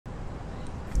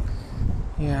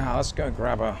Yeah, let's go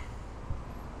grab a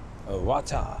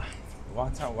water.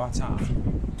 Water.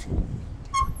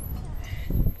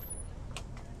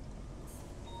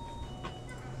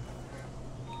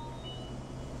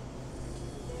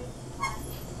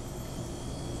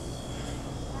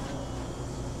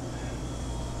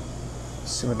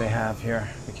 See what they have here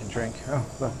we can drink. Oh,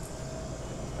 look.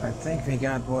 I think we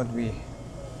got what we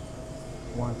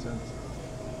wanted.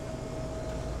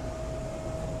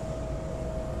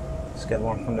 Let's get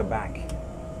one from the back.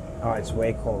 Oh, it's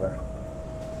way colder.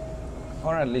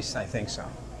 Or at least I think so.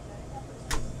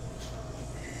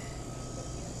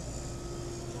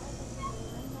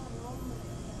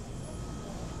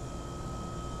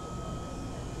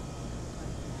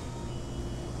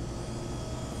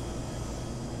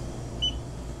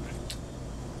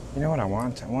 You know what I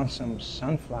want? I want some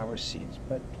sunflower seeds,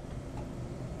 but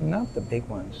not the big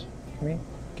ones. Can we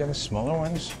get the smaller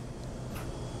ones?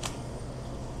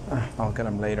 I'll get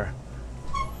them later.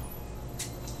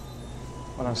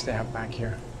 What else they have back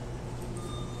here?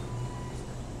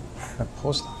 The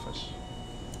post office.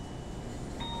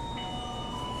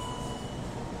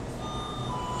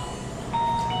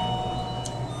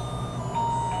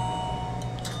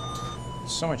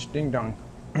 So much ding dong.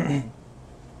 Look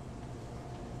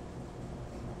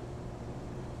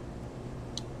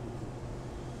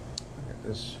at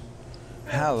this.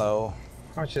 Hello.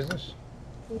 How much is this?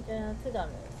 $2.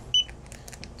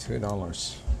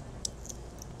 $2.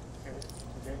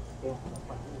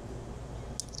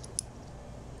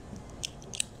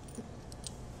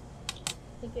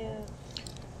 Thank you.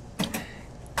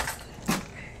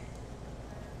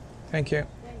 Thank you. Yeah,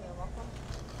 you're welcome.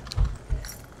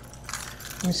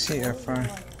 Let me see if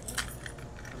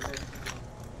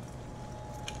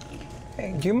hey,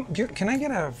 can I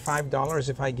get a $5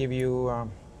 if I give you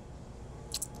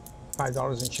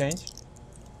 $5 in change?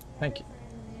 Thank you.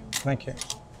 Thank you.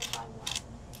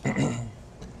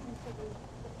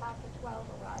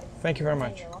 Thank you very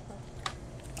much.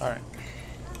 All right.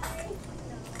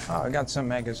 Oh, I got some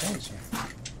magazines here.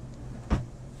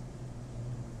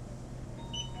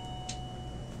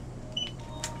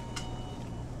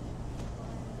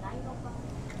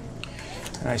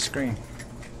 Nice screen.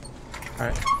 All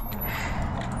right.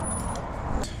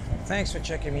 Thanks for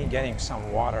checking me getting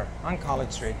some water on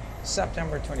College Street,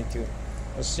 September 22.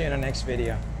 We'll see you in the next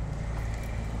video.